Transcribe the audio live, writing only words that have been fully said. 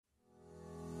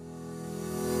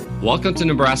Welcome to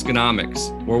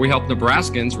Nebraskanomics, where we help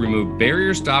Nebraskans remove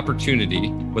barriers to opportunity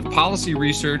with policy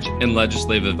research and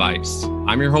legislative advice.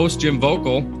 I'm your host, Jim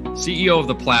Vogel, CEO of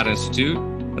the Platt Institute,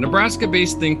 a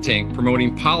Nebraska-based think tank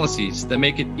promoting policies that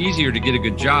make it easier to get a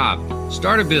good job,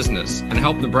 start a business, and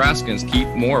help Nebraskans keep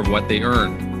more of what they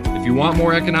earn. If you want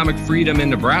more economic freedom in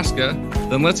Nebraska,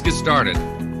 then let's get started.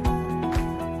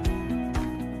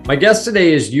 My guest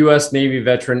today is U.S. Navy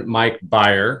veteran Mike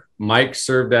Beyer. Mike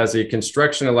served as a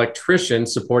construction electrician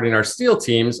supporting our SEAL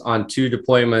teams on 2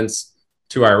 deployments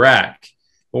to Iraq.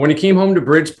 But when he came home to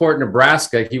Bridgeport,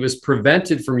 Nebraska, he was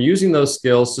prevented from using those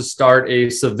skills to start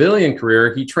a civilian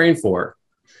career he trained for.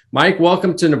 Mike,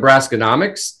 welcome to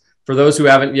Nebraskanomics. For those who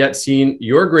haven't yet seen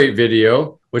your great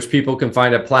video, which people can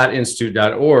find at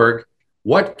plattinstitute.org,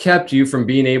 what kept you from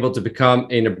being able to become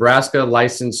a Nebraska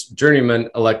licensed journeyman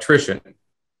electrician?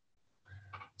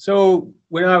 So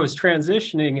when I was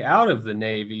transitioning out of the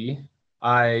Navy,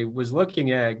 I was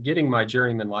looking at getting my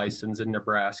journeyman license in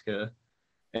Nebraska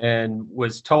and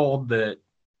was told that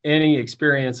any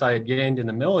experience I had gained in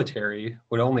the military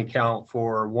would only count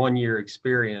for 1 year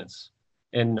experience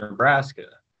in Nebraska.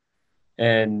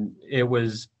 And it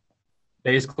was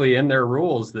basically in their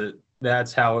rules that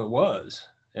that's how it was.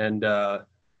 And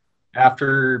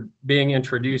after being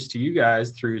introduced to you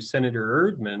guys through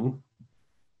Senator Erdman,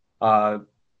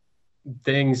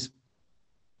 things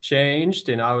changed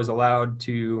and I was allowed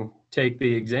to take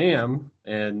the exam,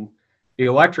 and the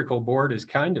electrical board has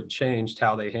kind of changed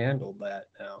how they handled that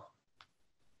now.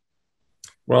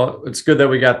 Well, it's good that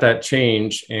we got that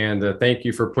change, and thank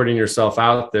you for putting yourself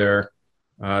out there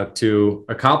to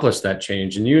accomplish that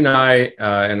change. And you and I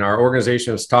and our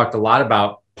organization has talked a lot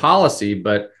about policy,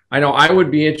 but I know I would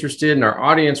be interested and our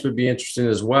audience would be interested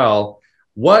as well.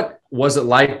 What was it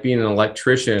like being an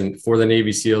electrician for the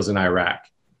Navy SEALs in Iraq?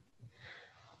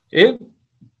 It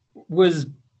was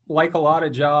like a lot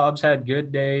of jobs, had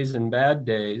good days and bad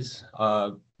days.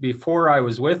 Before I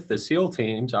was with the SEAL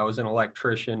teams, I was an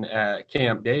electrician at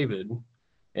Camp David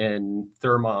in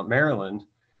Thurmont, Maryland.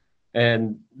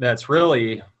 And that's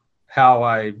really how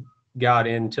I got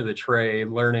into the trade,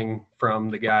 learning from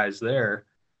the guys there.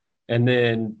 And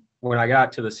then when I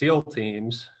got to the SEAL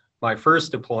teams, my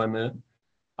first deployment,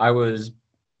 I was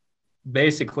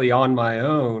basically on my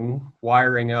own,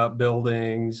 wiring up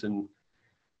buildings and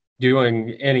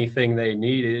doing anything they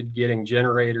needed, getting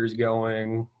generators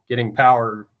going, getting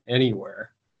power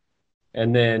anywhere.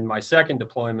 And then my second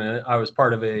deployment, I was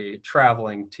part of a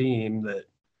traveling team that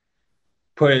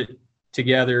put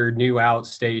together new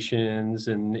outstations.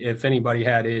 And if anybody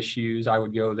had issues, I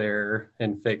would go there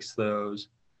and fix those.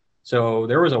 So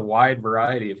there was a wide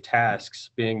variety of tasks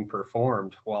being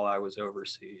performed while I was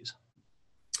overseas.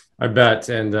 I bet.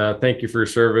 And thank you for your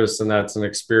service. And that's an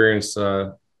experience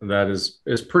that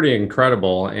is pretty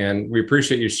incredible. And we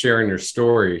appreciate you sharing your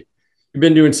story. You've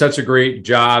been doing such a great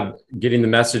job getting the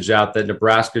message out that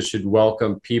Nebraska should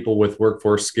welcome people with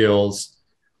workforce skills.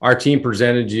 Our team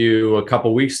presented you a couple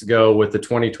of weeks ago with the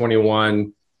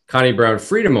 2021 Connie Brown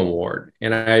Freedom Award.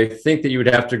 And I think that you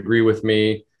would have to agree with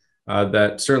me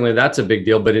that certainly that's a big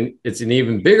deal, but it's an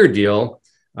even bigger deal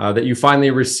that you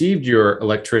finally received your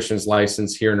electrician's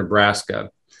license here in Nebraska.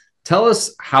 Tell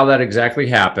us how that exactly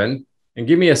happened and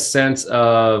give me a sense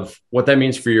of what that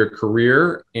means for your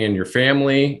career and your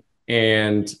family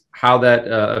and how that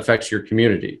affects your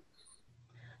community.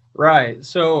 Right.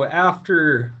 So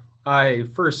after I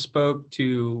first spoke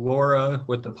to Laura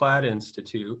with the Platt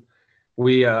Institute,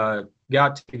 we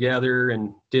got together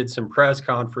and did some press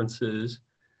conferences.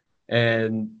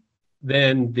 And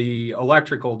then the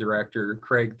electrical director,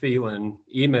 Craig Thielen,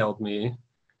 emailed me,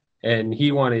 and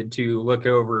he wanted to look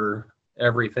over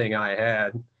everything I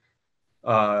had.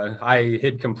 I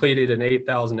had completed an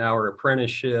 8,000-hour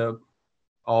apprenticeship,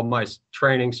 all my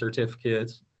training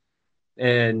certificates,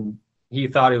 and he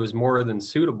thought it was more than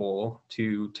suitable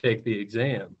to take the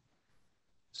exam.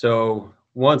 So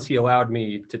once he allowed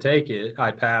me to take it,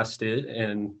 I passed it,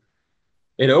 and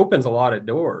it opens a lot of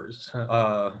doors.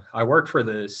 I work for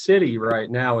the city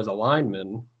right now as a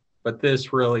lineman, but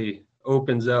this really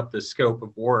opens up the scope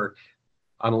of work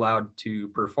I'm allowed to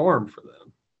perform for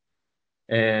them.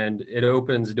 And it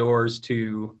opens doors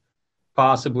to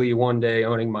possibly one day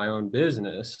owning my own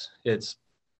business.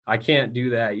 I can't do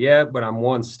that yet, but I'm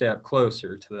one step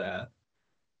closer to that.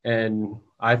 And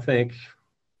I think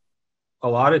a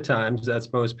lot of times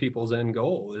that's most people's end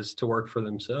goal, is to work for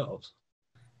themselves.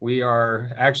 We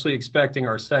are actually expecting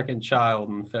our second child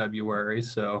in February,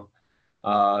 so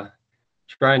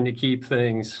trying to keep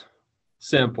things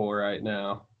simple right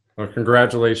now. Well,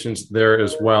 congratulations there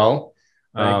as well.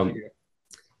 Thank you.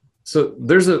 So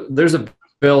there's a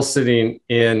bill sitting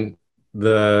in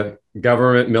the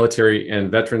Government, Military, and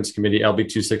Veterans Committee, LB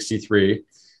 263,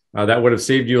 that would have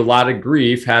saved you a lot of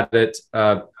grief had it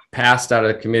passed out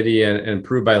of committee and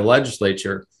approved by the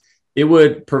legislature. It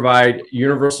would provide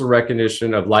universal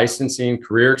recognition of licensing,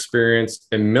 career experience,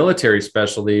 and military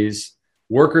specialties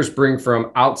workers bring from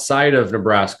outside of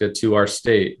Nebraska to our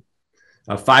state.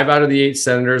 5 out of the 8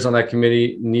 senators on that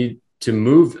committee need to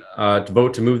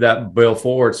vote to move that bill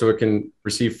forward so it can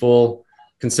receive full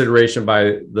consideration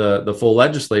by the full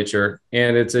legislature.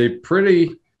 And it's a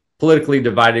pretty politically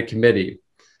divided committee.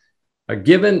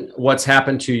 Given what's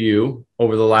happened to you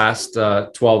over the last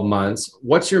 12 months,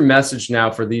 what's your message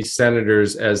now for these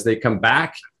senators as they come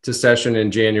back to session in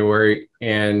January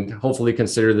and hopefully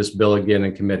consider this bill again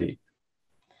in committee?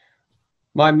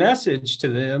 My message to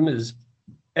them is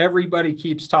everybody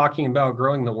keeps talking about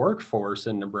growing the workforce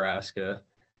in Nebraska,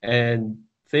 and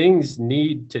things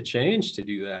need to change to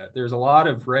do that. There's a lot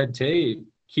of red tape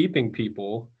keeping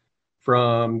people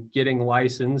from getting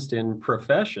licensed in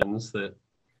professions that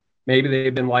maybe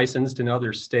they've been licensed in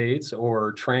other states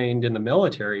or trained in the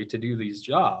military to do these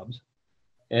jobs.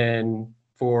 And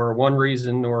for one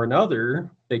reason or another,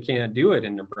 they can't do it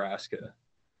in Nebraska.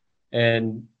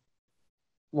 And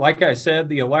like I said,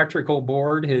 the electrical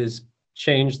board has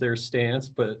changed their stance,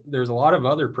 but there's a lot of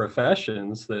other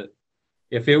professions that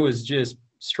if it was just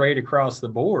straight across the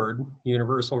board,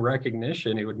 universal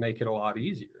recognition, it would make it a lot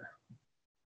easier.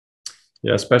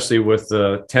 Yeah, especially with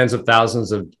the tens of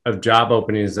thousands of job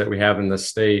openings that we have in the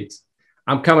state.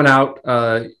 I'm coming out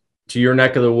to your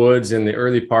neck of the woods in the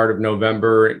early part of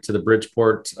November to the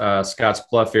Bridgeport, Scotts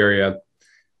Bluff area.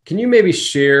 Can you maybe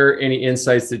share any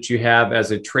insights that you have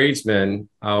as a tradesman,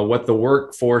 what the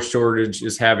workforce shortage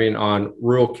is having on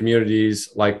rural communities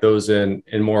like those in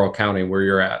Morrill County where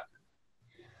you're at?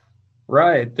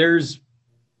 Right. There's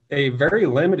a very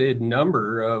limited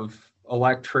number of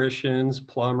electricians,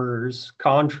 plumbers,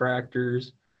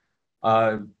 contractors.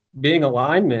 Being a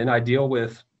lineman, I deal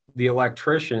with the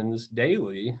electricians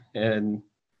daily. And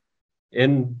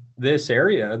in this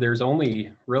area, there's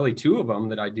only really 2 of them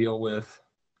that I deal with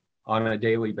on a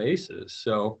daily basis.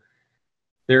 So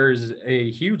there's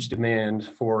a huge demand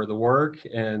for the work,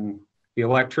 and the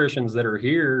electricians that are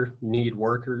here need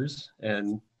workers,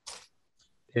 and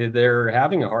they're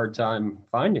having a hard time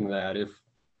finding that. If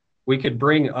we could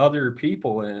bring other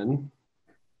people in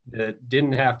that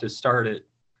didn't have to start at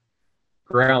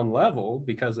ground level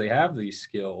because they have these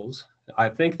skills, I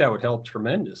think that would help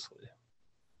tremendously.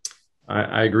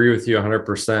 I agree with you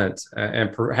 100%.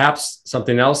 And perhaps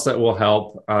something else that will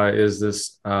help is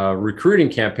this recruiting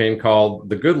campaign called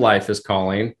The Good Life is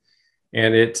Calling.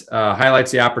 And it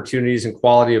highlights the opportunities and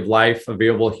quality of life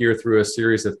available here through a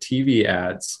series of TV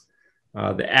ads.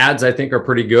 The ads, I think, are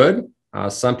pretty good.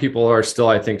 Some people are still,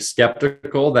 I think,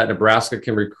 skeptical that Nebraska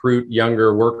can recruit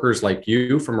younger workers like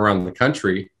you from around the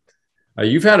country.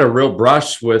 You've had a real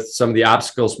brush with some of the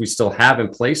obstacles we still have in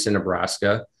place in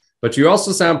Nebraska, but you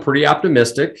also sound pretty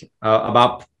optimistic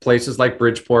about places like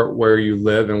Bridgeport, where you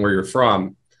live and where you're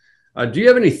from. Do you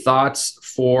have any thoughts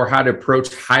for how to approach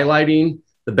highlighting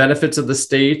the benefits of the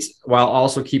state while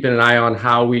also keeping an eye on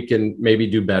how we can maybe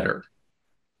do better?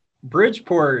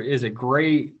 Bridgeport is a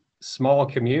great small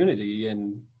community,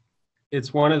 and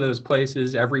it's one of those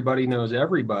places everybody knows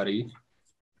everybody.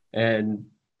 And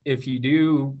if you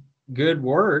do good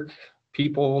work,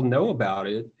 people know about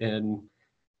it, and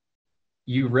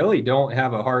you really don't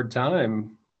have a hard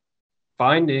time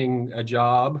finding a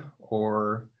job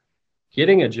or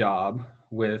getting a job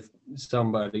with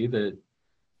somebody that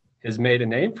has made a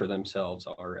name for themselves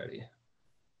already.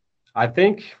 I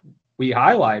think we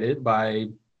highlight it by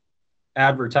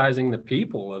advertising the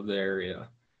people of the area.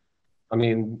 I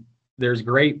mean, there's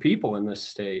great people in this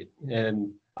state,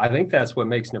 and I think that's what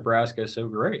makes Nebraska so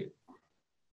great.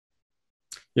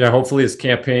 Yeah, hopefully this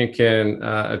campaign can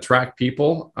attract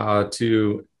people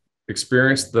to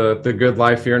experience the good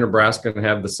life here in Nebraska and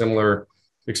have the similar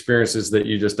experiences that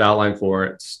you just outlined for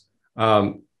it.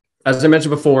 As I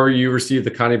mentioned before, you received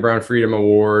the Connie Brown Freedom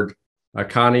Award.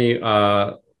 Connie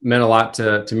meant a lot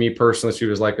to me personally. She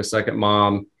was like a second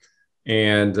mom.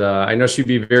 And I know she'd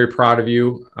be very proud of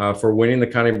you for winning the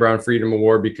Connie Brown Freedom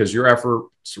Award, because your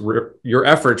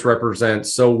efforts represent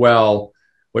so well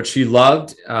what she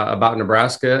loved about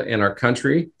Nebraska and our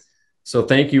country. So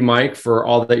thank you, Mike, for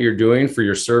all that you're doing, for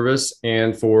your service,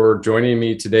 and for joining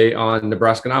me today on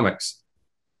Nebraskanomics.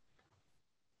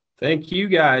 Thank you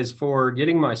guys for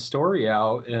getting my story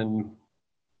out and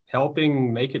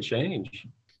helping make a change.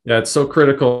 Yeah, it's so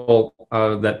critical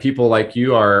that people like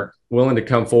you are willing to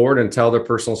come forward and tell their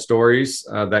personal stories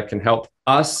that can help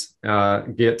us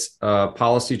get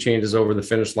policy changes over the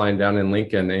finish line down in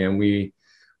Lincoln. And we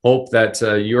hope that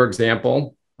your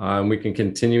example, we can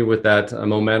continue with that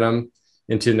momentum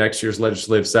into next year's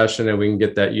legislative session, and we can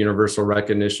get that universal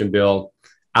recognition bill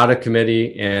out of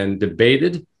committee and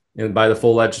debated and by the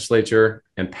full legislature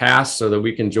and passed so that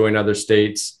we can join other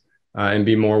states and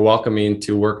be more welcoming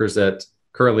to workers that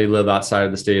currently live outside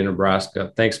of the state of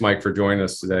Nebraska. Thanks, Mike, for joining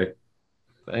us today.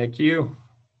 Thank you.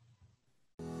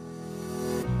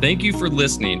 Thank you for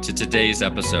listening to today's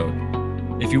episode.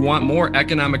 If you want more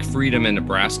economic freedom in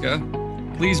Nebraska,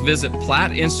 please visit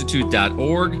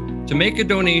platteinstitute.org to make a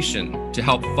donation to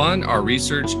help fund our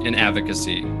research and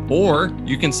advocacy. Or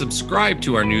you can subscribe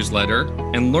to our newsletter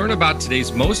and learn about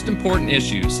today's most important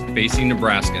issues facing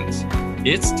Nebraskans.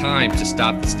 It's time to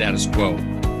stop the status quo.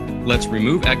 Let's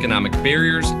remove economic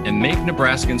barriers and make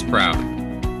Nebraskans proud.